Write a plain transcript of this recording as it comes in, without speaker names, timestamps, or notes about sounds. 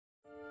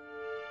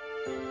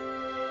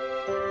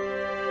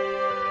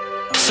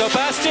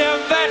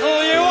Sebastian Vettel,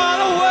 you are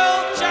the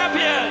world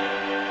champion!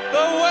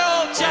 The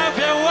world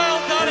champion, well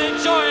done,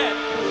 enjoy it!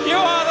 You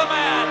are the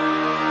man!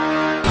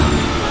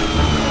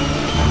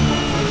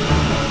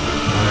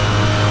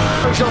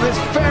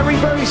 It's very,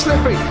 very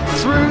slippy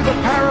through the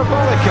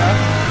parabolica.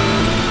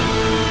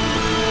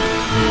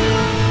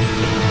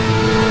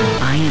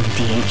 I am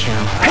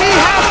DHL. He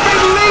has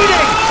been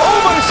leading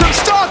almost from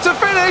start to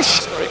finish.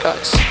 Sorry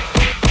guys.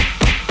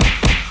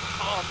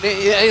 Oh,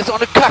 he's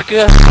on a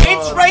cacker.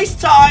 It's race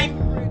time!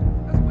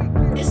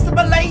 It's the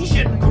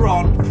Malaysian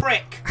Grand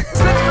Prix.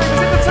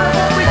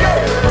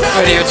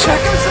 Radio check.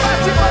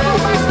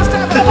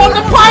 I'm on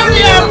the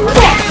podium!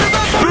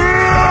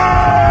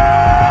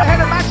 Ahead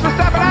of Max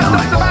Verstappen and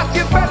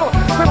Sebastian Vettel.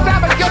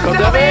 Verstappen goes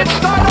down the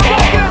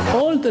inside.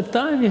 All the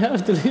time you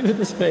have to leave it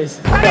the space.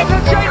 What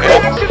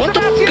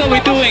the fuck are we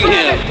doing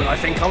here? I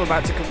think I'm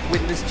about to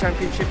win this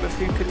championship of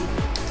who can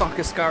fuck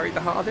a scurry the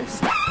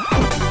hardest.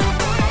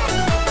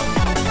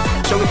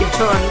 So we can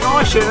turn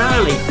nice and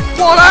early.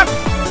 What up?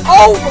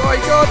 Oh my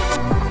god!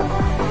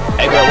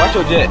 Hey bro, watch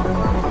your jet.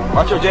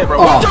 Watch your jet, bro.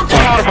 Watch your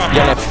jet!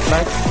 Yellow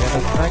flag.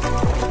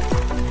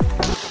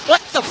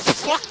 What the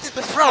fuck did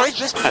the fry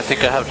just... I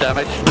think I have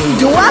damage.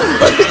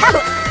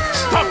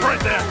 Stop right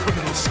there,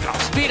 criminal scum!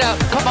 Speed up,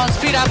 come on,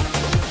 speed up!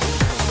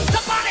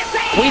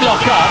 We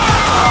lock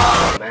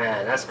up.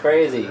 Man, that's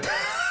crazy.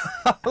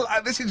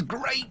 This is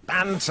great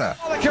banter.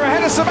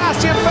 Ahead of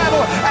Sebastian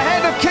Vettel,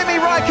 ahead of Kimi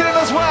Räikkönen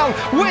as well.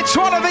 Which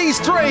one of these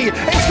three is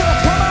going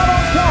to come out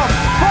on top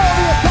for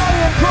the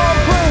Italian Grand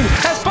Prix?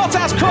 As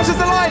Bottas crosses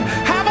the line,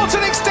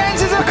 Hamilton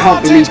extends his advantage. I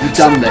can't believe we've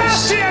done this.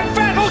 Sebastian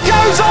Vettel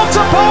goes on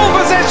to pole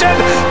position.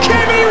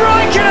 Kimi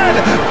Räikkönen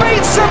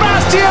beats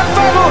Sebastian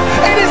Vettel.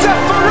 It is a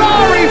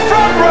Ferrari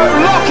front row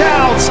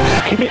lockout.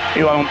 Kimi,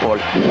 you are on pole.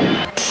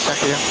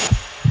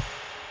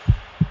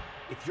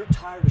 If you're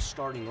tired of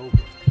starting over,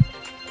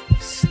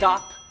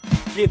 stop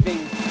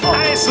giving up.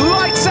 And it's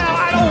lights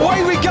out and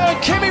away we go.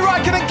 Kimi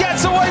Räikkönen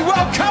gets away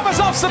well, covers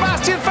off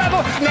Sebastian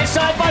Vettel. And they're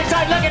side by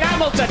side, look at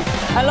Hamilton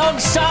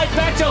alongside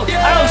Vettel.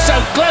 Oh, so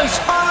close.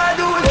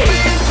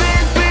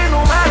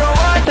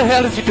 What the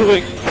hell is he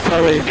doing?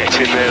 Sorry. Get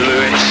in there,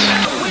 Lewis.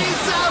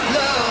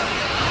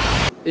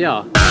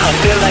 Yeah. I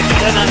feel like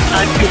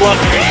 91.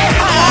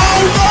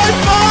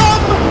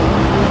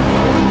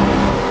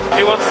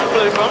 He wants to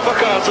play bumper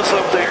cars or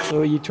something.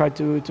 So you try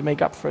to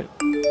make up for it.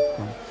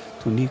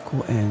 To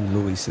Nico and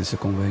Lewis is a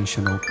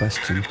conventional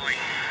question.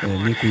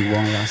 Nico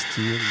won last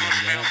year.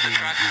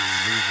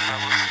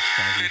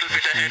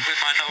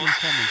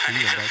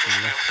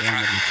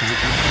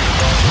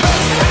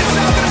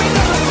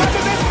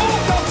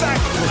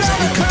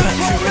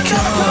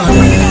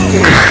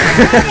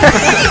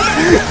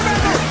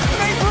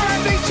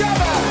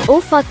 Oh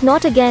fuck,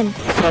 not again.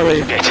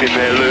 Sorry. Get in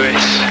there,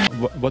 Lewis.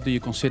 What do you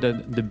consider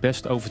the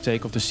best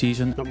overtake of the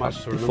season? Not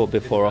much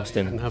before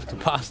Austin. Didn't have to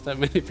pass that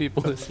many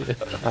people this year.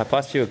 I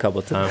passed you a couple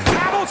of times.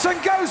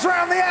 Hamilton goes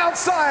round the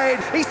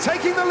outside. He's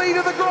taking the lead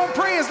of the Grand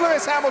Prix as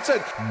Lewis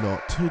Hamilton.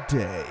 Not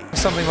today.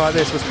 Something like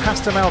this was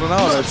Pastor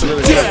Maldonado to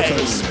Lewis Hamilton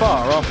at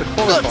Spa after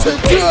qualifying. Not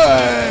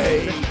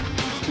today.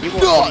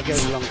 Not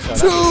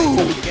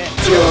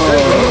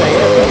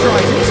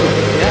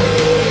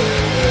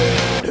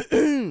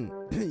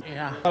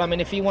Well, I mean,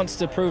 if he wants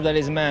to prove that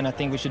he's a man, I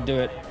think we should do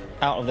it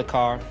out of the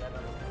car.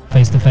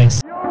 Face to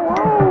face.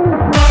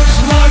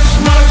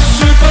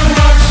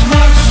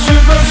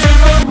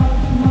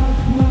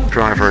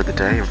 Driver of the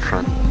day in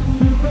front.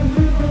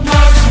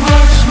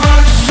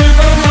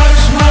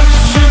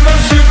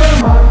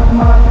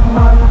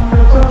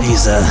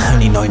 He's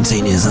only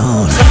 19 years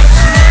old.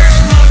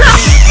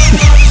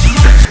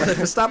 If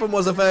Verstappen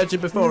was a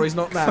virgin before, he's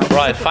not now.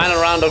 Right,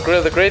 final round of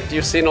Grill the Grid.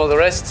 You've seen all the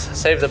rest.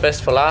 Save the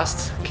best for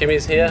last.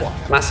 Kimi's here.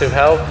 Massive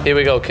help. Here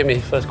we go, Kimi.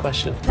 First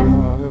question.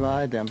 And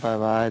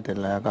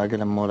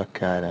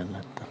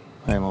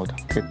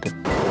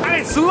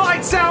it's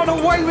lights out,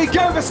 away we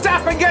go.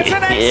 Verstappen gets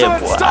an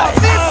excellent start.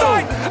 This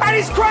side, and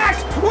he's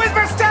crashed with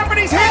Verstappen.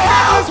 He's hit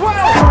out as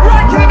well.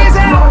 Räikkönen is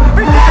out.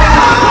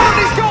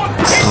 He's gone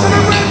into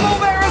the Red Bull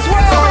there as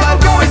well. Red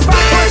Bull goes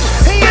backwards.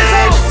 He is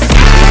out.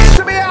 He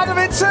to be out of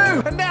it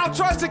too. And now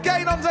tries to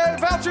gain on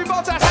Valtteri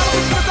Bottas.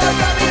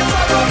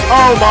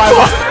 Oh my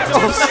god.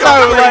 So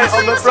late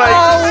on the brake.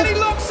 And he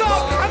locks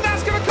up, and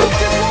that's going to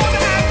cost him 1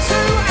 and 2.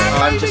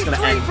 And I'm just going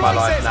to end my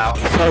life now.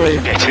 Sorry.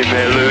 Get in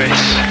there, Lewis.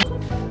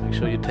 Make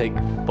sure you take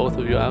both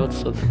of you out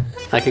so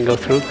I can go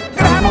through.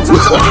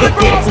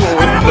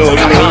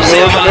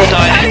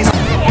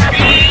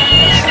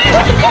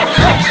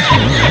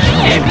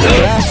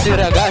 Grazie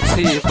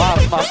ragazzi,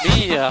 mamma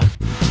mia.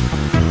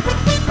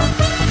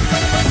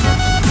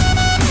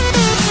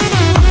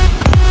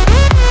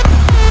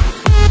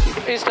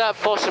 Is that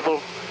possible?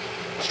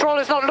 Stroll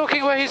is not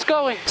looking where he's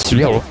going.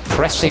 Slow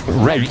pressing Who's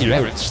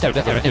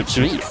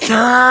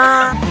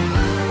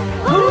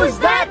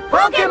that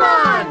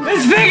Pokemon?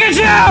 It's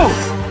Pikachu!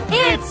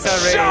 It's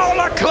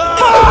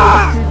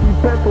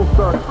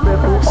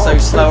So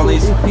slow on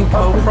these pink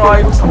hole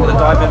primes. I'm going to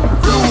dive in.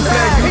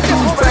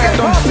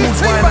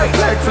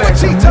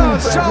 He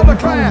does. Charles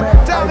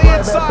Leclerc down the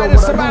inside. side of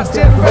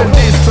Sebastian Vettel.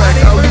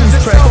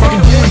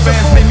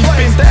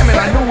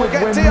 We'll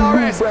get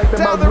DRS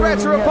down the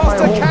retro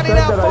imposter. Can he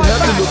now fight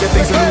back?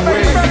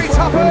 Very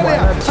tough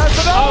earlier.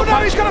 And oh no,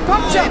 he's got a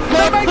puncture.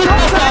 They make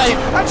contact.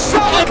 And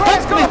Charles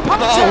Leclerc's got a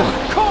puncture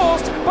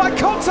caused by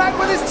contact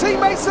with his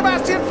teammate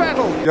Sebastian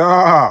Vettel.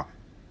 Yeah.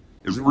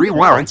 It's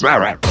rewiring.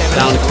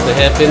 Down to the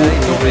hairpin, we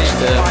reached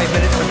the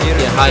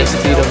highest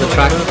speed of the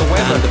track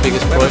and the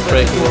biggest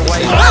braking at the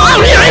same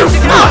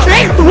time.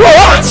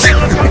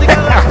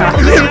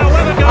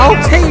 Oh,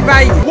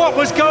 teammate! What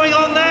was going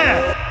on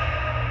there?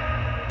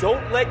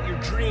 Don't let your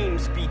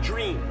dreams be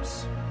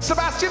dreams.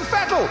 Sebastian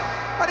Vettel,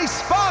 and he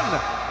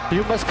spun.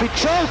 You must be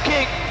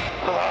joking.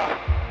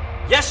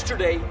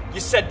 Yesterday, you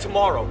said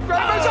tomorrow.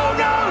 Oh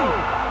no!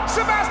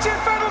 Sebastian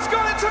Vettel's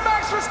gone into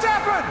Max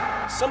Verstappen.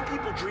 Some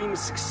people dream of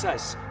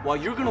success while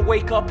you're gonna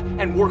wake up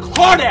and work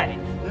hard at it.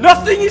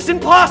 Nothing is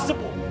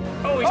impossible.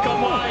 Oh, he's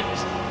gone wide.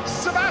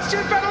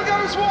 Sebastian Vettel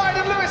goes wide,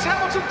 and Lewis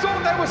Hamilton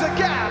thought there was a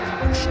gap.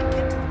 You should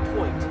get to the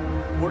point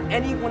where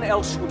anyone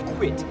else would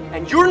quit,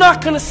 and you're not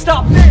gonna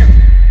stop there.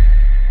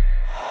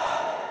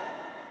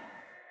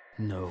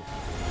 No.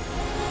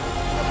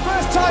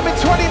 First time in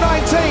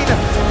 2019.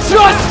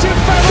 Just do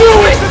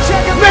it!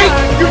 Make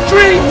your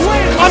dreams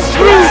come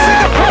true!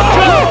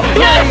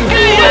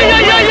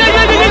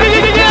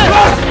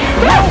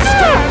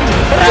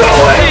 Do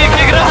it!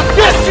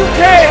 Yes, you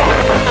can!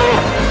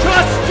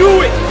 Just do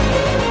it!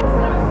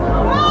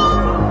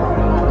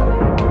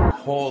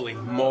 Holy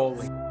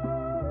moly.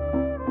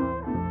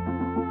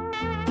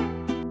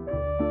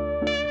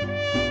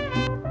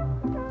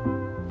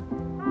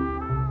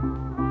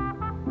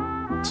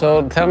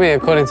 So tell me,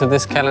 according to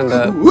this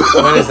calendar,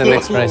 when is the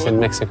next race in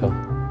Mexico?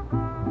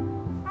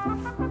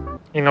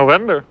 In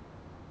November.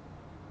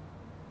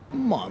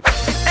 And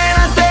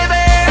I stay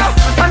there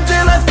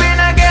until I spin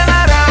again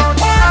around.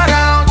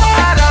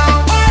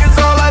 Cause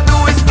all I do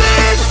is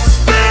spin.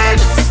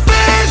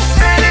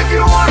 And if you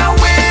wanna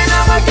win,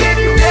 I'ma give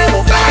you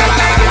hell.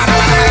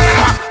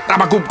 I'm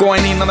a group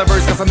going in on the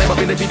verse cause I've never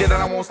been defeated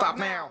and I won't stop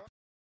now.